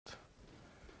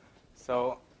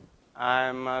So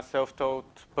I'm a self-taught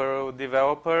Perl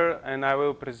developer, and I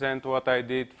will present what I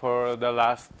did for the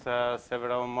last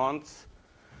several months.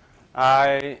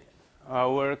 I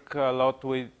work a lot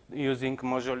with using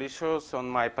Mojolicious on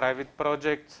my private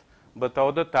projects, but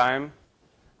all the time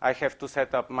I have to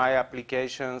set up my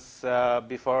applications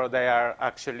before they are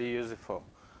actually useful.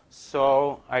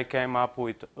 So I came up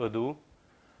with ado,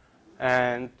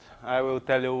 and I will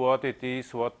tell you what it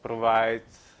is, what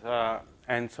provides,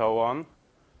 and so on.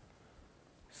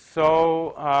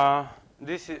 So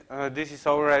this is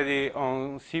already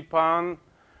on cpan.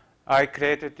 I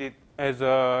created it as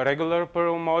a regular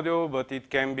Perl module, but it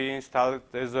can be installed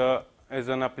as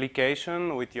an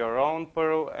application with your own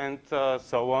Perl and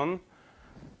so on.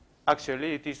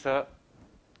 Actually, it is a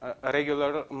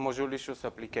regular Mojolicious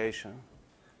application.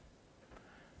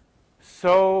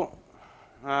 So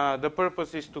the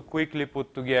purpose is to quickly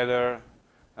put together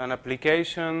an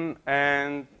application,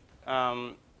 and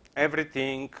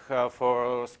everything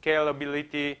for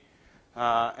scalability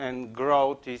and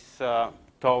growth is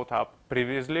thought up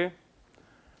previously.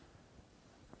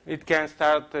 It can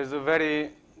start as a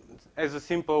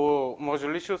simple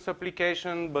Mojolicious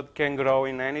application, but can grow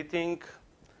in anything.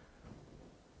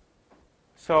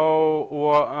 So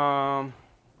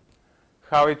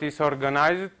how it is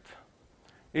organized?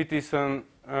 It is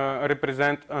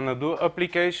represent an ado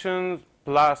application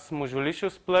plus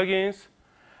Mojolicious plugins,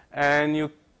 and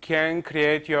you can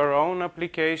create your own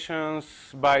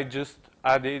applications by just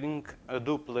adding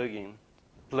ado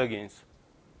plugins.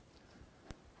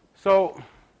 So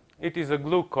it is a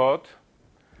glue code.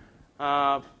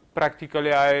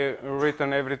 Practically, I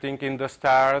written everything in the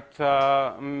start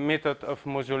method of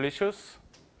Mojolicious,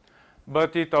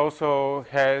 but it also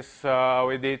has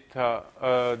with it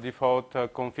a default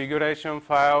configuration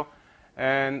file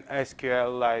and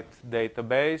SQLite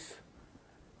database.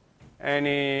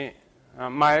 Any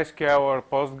MySQL or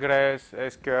Postgres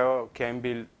SQL can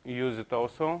be used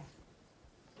also.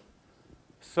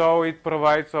 So it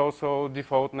provides also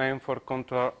default name for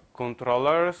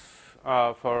controllers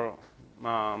for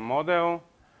model.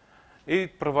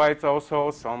 It provides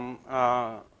also some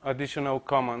additional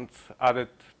commands added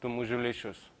to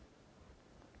Mojolicious.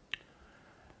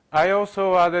 I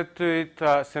also added to it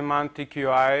semantic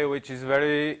UI, which is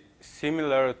very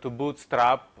similar to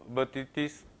Bootstrap, but it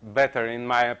is better in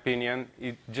my opinion.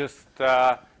 It just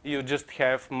you just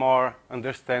have more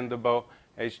understandable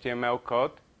HTML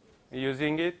code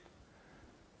using it.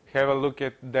 Have a look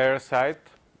at their site.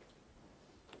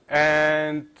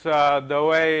 And the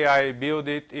way I build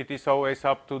it, it is always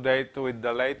up to date with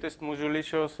the latest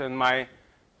Mojolicious, and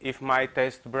if my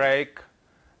test break,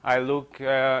 I look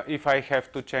if I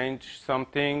have to change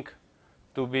something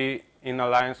to be in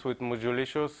alliance with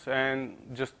Mojolicious, and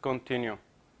just continue.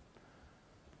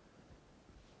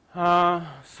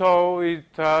 So it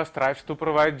strives to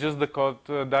provide just the code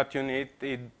that you need.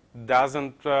 It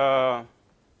doesn't add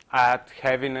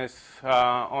heaviness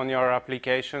on your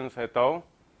applications at all.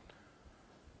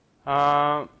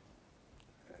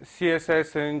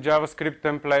 CSS and JavaScript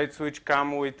templates which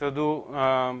come with ado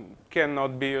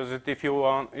cannot be used if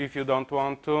you don't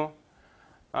want to.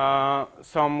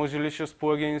 Some Mojolicious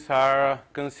plugins are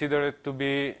considered to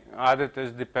be added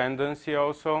as dependency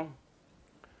also.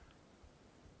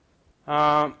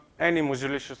 Any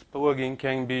Mojolicious plugin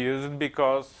can be used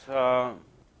because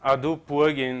ado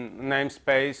plugin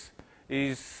namespace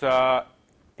is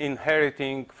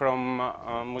inheriting from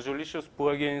Mojolicious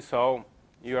plugin, so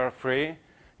you are free.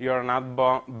 You are not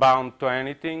bound to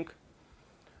anything.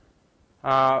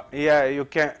 Yeah, you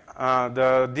can.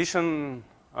 The addition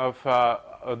of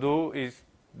ado is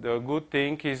the good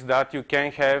thing is that you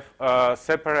can have a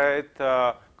separate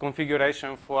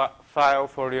configuration file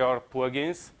for your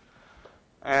plugins,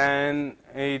 and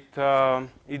it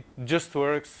just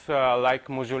works like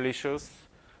Mojolicious.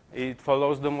 It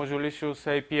follows the Mojolicious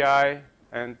API,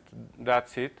 and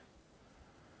that's it.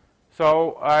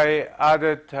 So I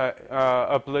added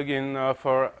a plugin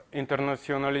for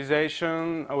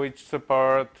internationalization, which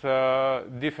supports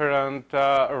different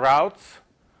routes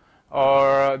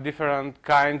or different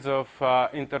kinds of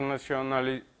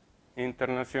internationalizing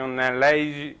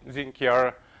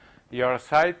your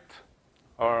site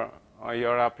or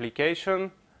your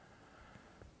application.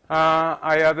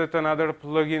 I added another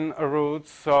plugin routes,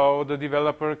 so the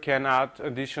developer can add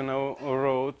additional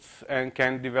routes and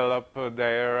can develop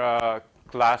their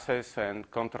classes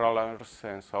and controllers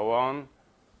and so on.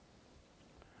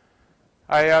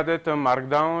 I added a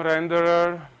markdown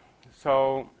renderer,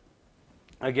 so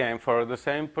again for the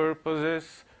same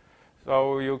purposes.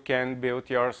 So you can build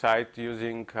your site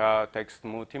using text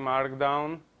multi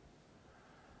markdown.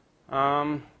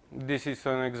 this is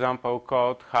an example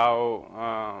code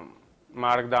how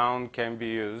Markdown can be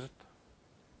used.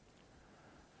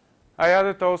 I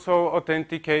added also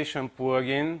authentication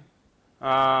plugin,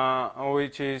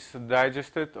 which is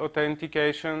digested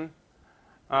authentication,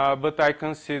 but I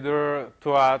consider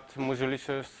to add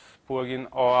Mojolicious plugin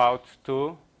OAuth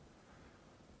too.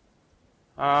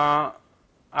 I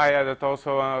added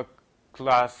also a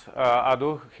class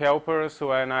ado helpers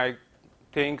when I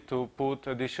think to put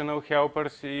additional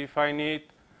helpers if I need.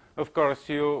 Of course,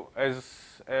 you,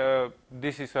 as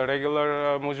this is a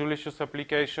regular Mojolicious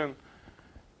application,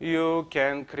 you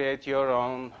can create your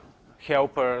own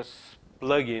helpers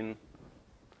plugin.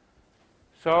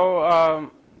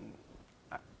 So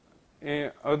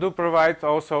ado provides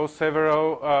also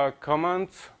several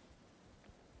commands.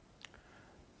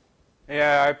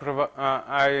 Yeah,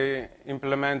 I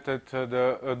implemented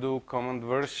the ado command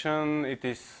version. It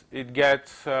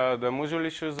gets the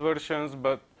Mojolicious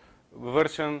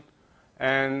version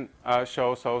and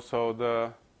shows also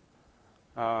the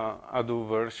ado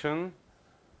version.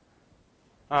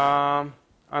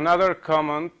 Another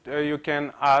command, you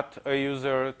can add a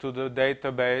user to the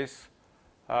database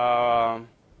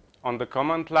on the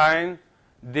command line.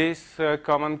 This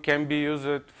command can be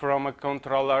used from a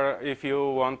controller if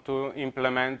you want to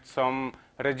implement some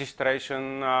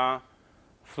registration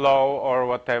flow or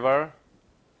whatever.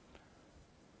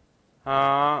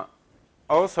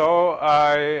 Also,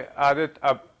 I added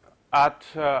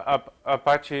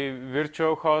Apache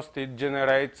virtual host. It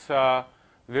generates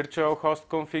virtual host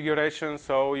configuration,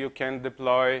 so you can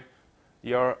deploy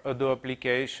your ado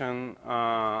application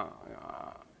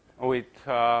with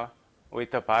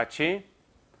Apache.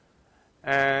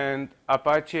 And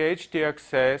Apache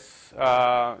htaccess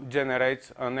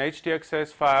generates an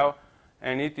htaccess file,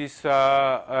 and it is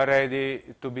ready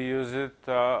to be used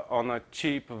on a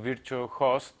cheap virtual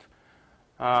host.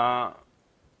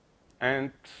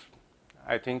 And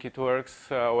I think it works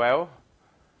well.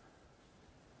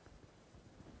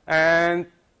 And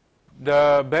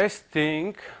the best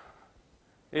thing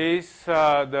is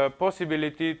the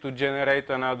possibility to generate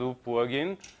an ado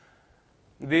plugin.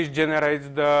 This generates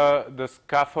the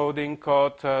scaffolding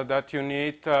code that you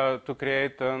need to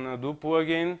create an ado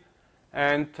plugin,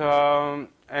 and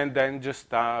then just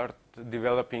start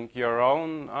developing your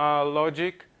own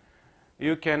logic.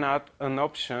 You can add an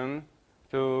option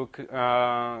to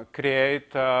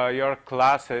create your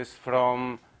classes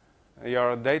from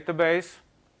your database.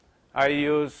 I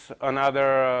use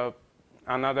another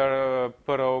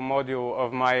Perl module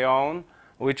of my own,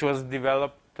 which was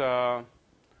developed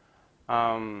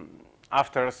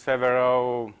after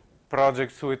several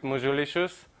projects with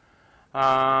Mojolicious.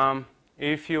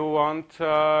 If you want,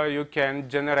 you can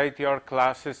generate your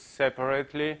classes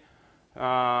separately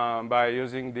by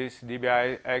using this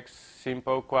dbix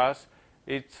simple class.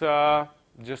 It's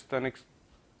just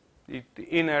it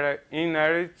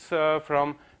inherits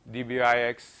from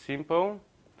dbix simple.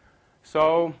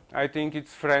 So I think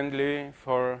it's friendly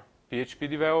for PHP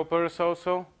developers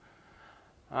also.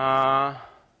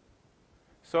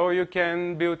 So you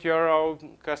can build your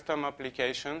own custom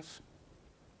applications,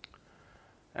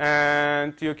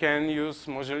 and you can use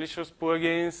Mojolicious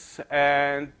plugins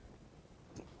and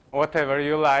whatever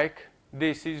you like.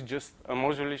 This is just a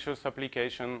Mojolicious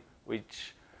application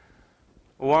which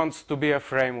wants to be a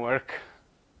framework.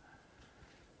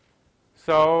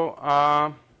 So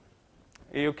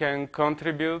you can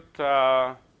contribute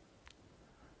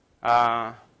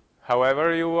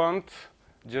however you want.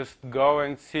 Just go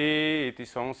and see, it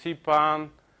is on cpan,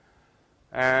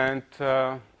 and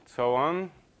so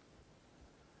on.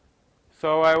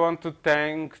 So I want to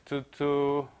thank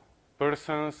two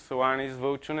persons. One is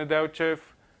Vouchu Nedelchev,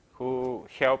 who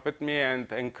helped me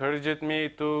and encouraged me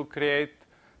to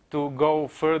go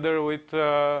further with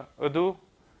ado.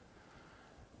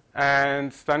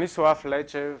 And Stanislav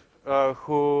Lechev,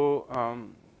 who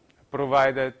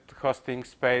provided hosting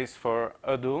space for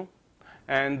ado.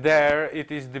 And there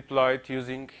it is deployed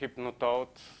using Hypnotoad,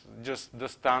 just the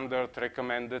standard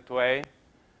recommended way.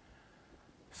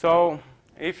 So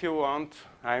if you want,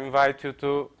 I invite you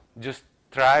to just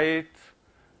try it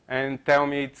and tell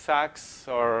me it sucks,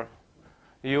 or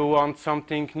you want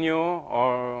something new,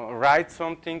 or write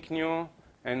something new,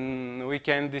 and we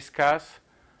can discuss.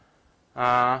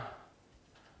 And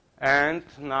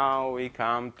now we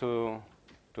come to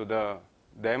the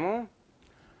demo.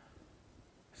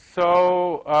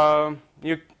 So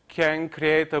you can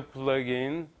create a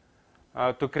plugin.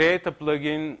 To create a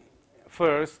plugin,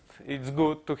 first, it's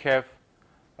good to have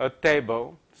a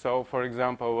table. So for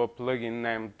example, a plugin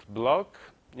named block.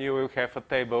 You will have a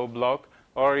table block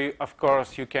or of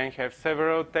course you can have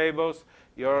several tables.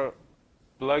 Your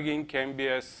plugin can be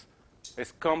as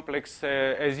complex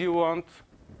as you want.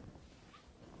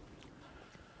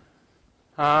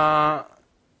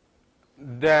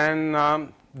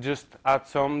 Then just add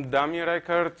some dummy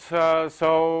records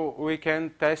so we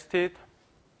can test it.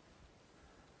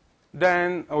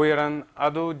 Then we run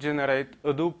ado generate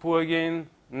ado plugin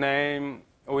name.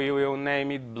 We will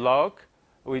name it blog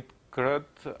with CRUD,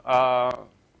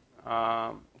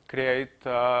 create,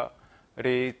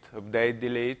 read, update,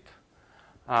 delete,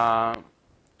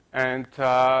 and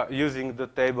using the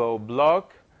table blog.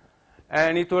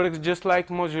 And it works just like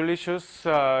Mojolicious.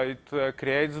 It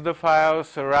creates the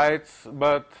files, writes,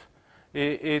 but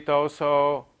it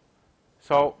also,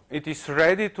 so it is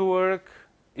ready to work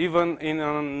even in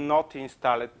a not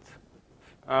installed,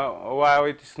 while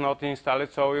it is not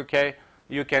installed. So you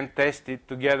can test it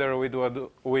together with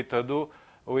ado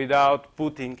without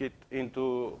putting it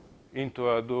into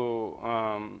ado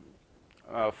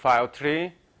file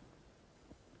tree.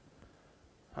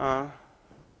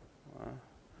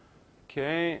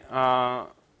 Okay.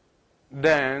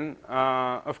 Then,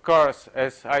 of course,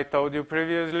 as I told you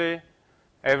previously,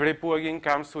 every plugin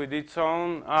comes with its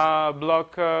own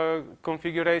block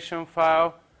configuration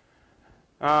file.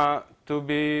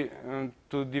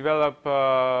 To develop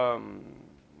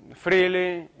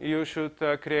freely, you should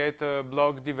create a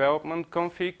block development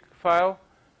config file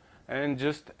and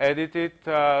just edit it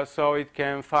so it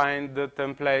can find the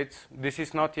templates. This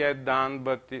is not yet done,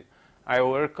 but I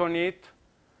work on it.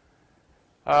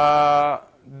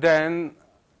 Then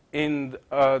in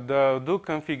the do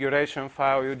configuration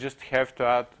file, you just have to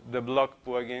add the block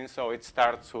plugin so it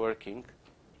starts working.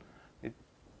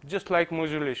 Just like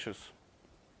Mojolicious.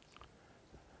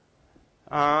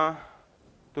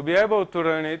 To be able to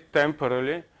run it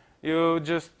temporarily, you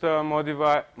just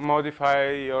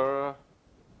modify your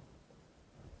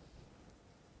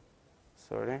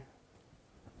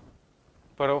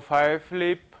Perl 5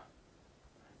 lib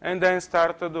and then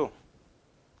start to do.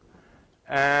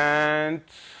 And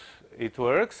it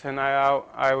works, and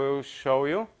I will show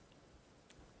you.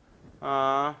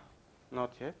 Not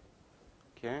yet.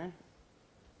 Okay.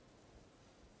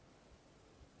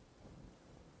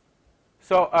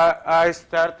 So I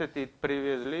started it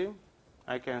previously.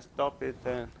 I can stop it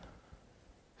and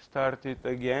start it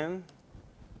again.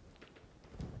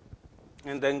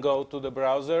 And then go to the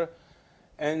browser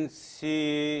and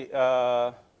see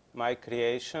my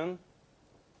creation.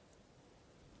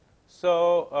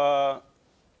 So,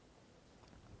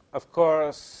 of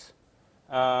course,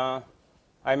 I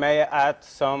may add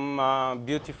some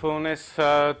beautifulness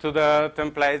to the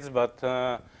templates, but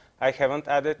I haven't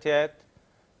added yet.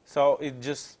 So it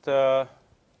just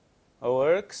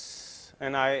works,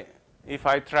 and if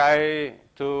I try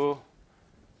to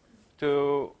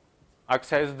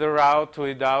access the route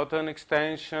without an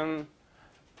extension,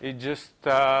 it just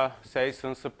says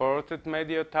unsupported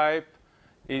media type.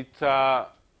 It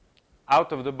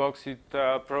out of the box, it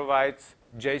provides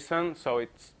JSON, so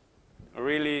it's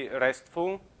really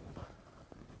RESTful.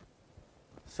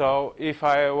 So if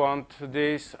I want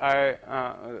this,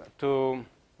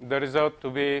 the result to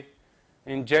be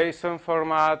in JSON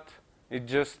format, it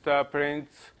just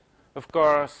prints. Of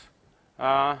course,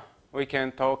 we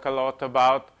can talk a lot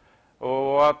about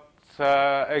what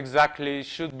exactly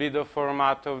should be the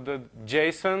format of the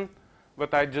JSON,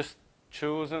 but I just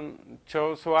chose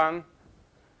one.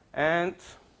 And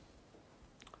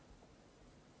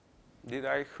did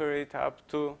I hurry it up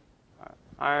to?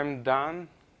 I'm done.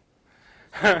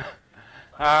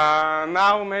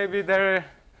 Now maybe there.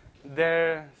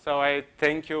 So I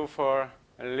thank you for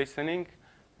listening,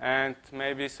 and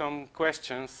maybe some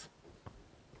questions.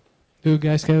 Do you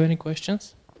guys have any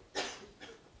questions?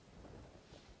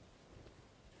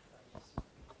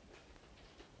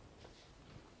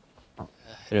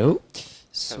 Hello.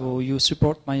 So you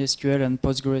support MySQL and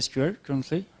PostgreSQL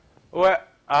currently? Well,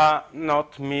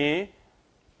 not me,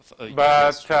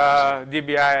 but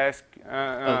DBIX.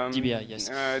 DBI, yes.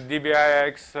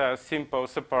 DBIX Simple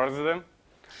supports them.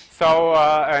 So,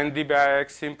 and DBIX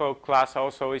Simple class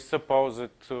also is supposed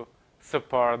to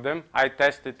support them. I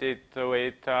tested it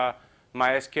with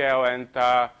MySQL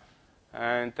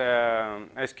and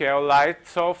SQLite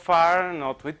so far,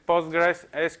 not with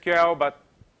PostgreSQL, but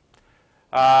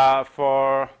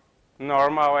for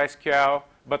normal SQL,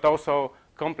 but also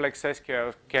complex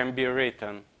SQL can be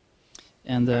written.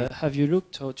 And have you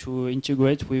looked to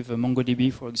integrate with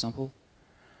MongoDB, for example?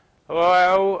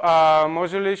 Well,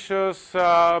 Mojolicious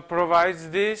provides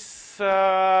this,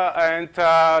 and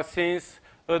since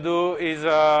ado is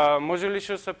a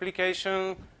Mojolicious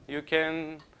application, you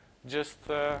can just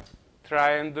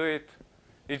try and do it.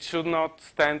 It should not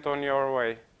stand on your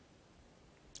way.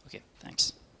 Okay,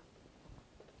 thanks.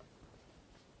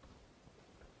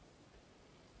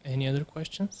 Any other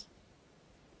questions?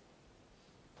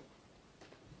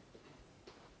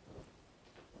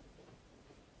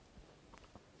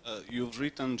 You've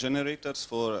written generators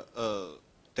for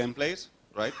templates,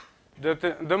 right?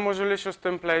 The Mojolicious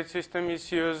template system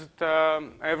is used,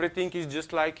 everything is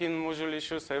just like in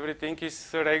Mojolicious, everything is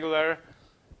regular.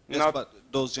 Yes, but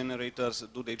those generators,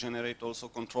 do they generate also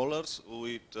controllers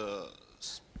with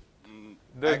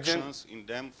actions in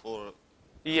them for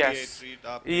yes. create, read,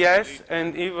 up, yes, delete?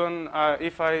 and even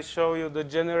if I show you the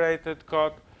generated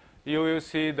code, you will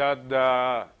see that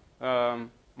the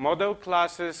model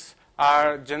classes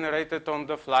are generated on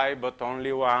the fly, but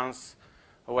only once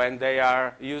when they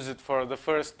are used for the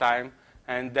first time,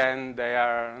 and then they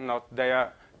are not. They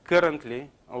are currently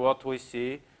what we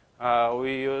see.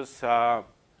 We use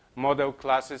model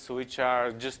classes which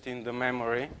are just in the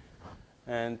memory,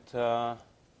 and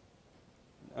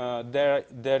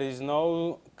there is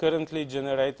no currently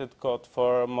generated code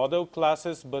for model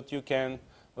classes, but you can,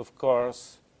 of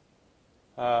course,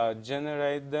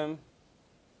 generate them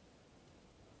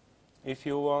if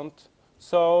you want.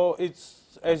 So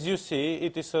it's, as you see,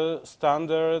 it is a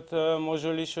standard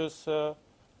Mojolicious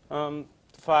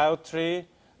file tree.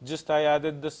 Just I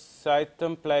added the site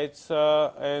templates,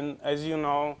 and as you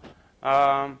know,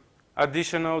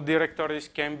 additional directories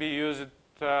can be used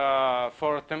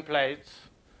for templates.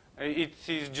 It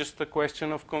is just a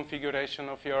question of configuration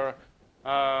of your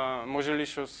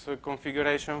Mojolicious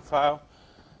configuration file.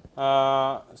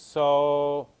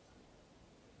 So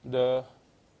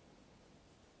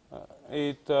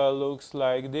it looks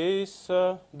like this.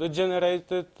 The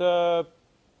generated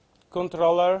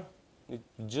controller, it's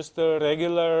just a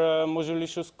regular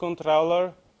Mojolicious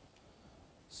controller.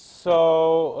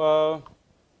 So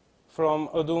from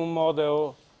ado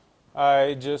model,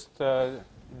 I just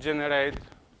generate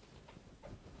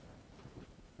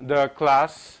the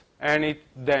class, and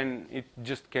then it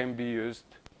just can be used.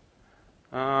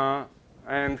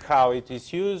 And how it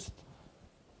is used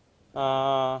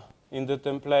in the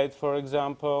template, for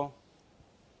example,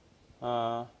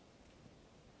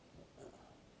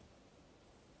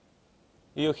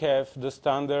 you have the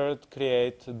standard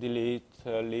create, delete,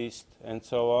 list, and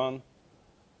so on.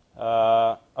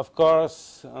 Of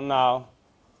course, now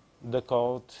the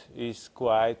code is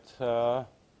quite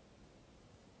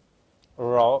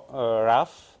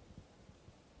rough,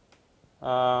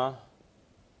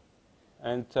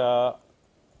 and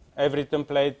every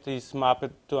template is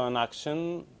mapped to an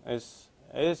action as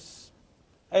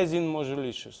in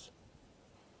Mojolicious.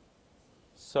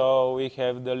 So we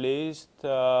have the list.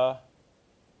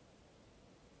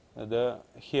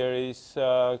 Here is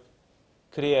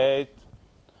create,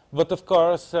 but of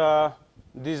course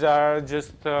these are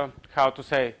just how to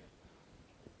say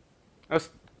a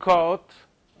code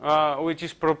which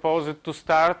is proposed to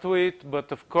start with,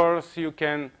 but of course you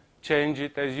can change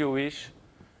it as you wish.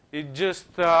 It just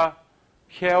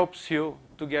helps you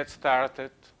to get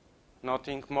started,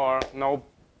 nothing more, no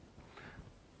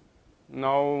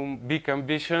big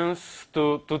ambitions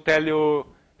to tell you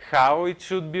how it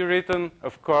should be written.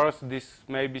 Of course, this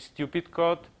may be stupid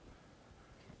code,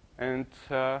 and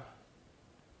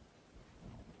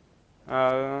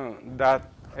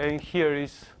and here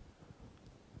is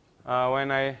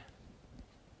when I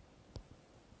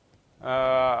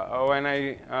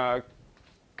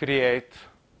create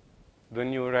the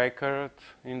new record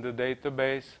in the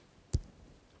database.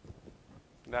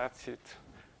 That's it.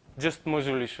 Just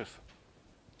Mojolicious.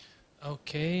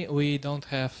 Okay, we don't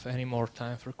have any more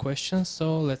time for questions,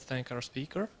 so let's thank our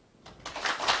speaker.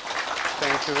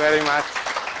 Thank you very much.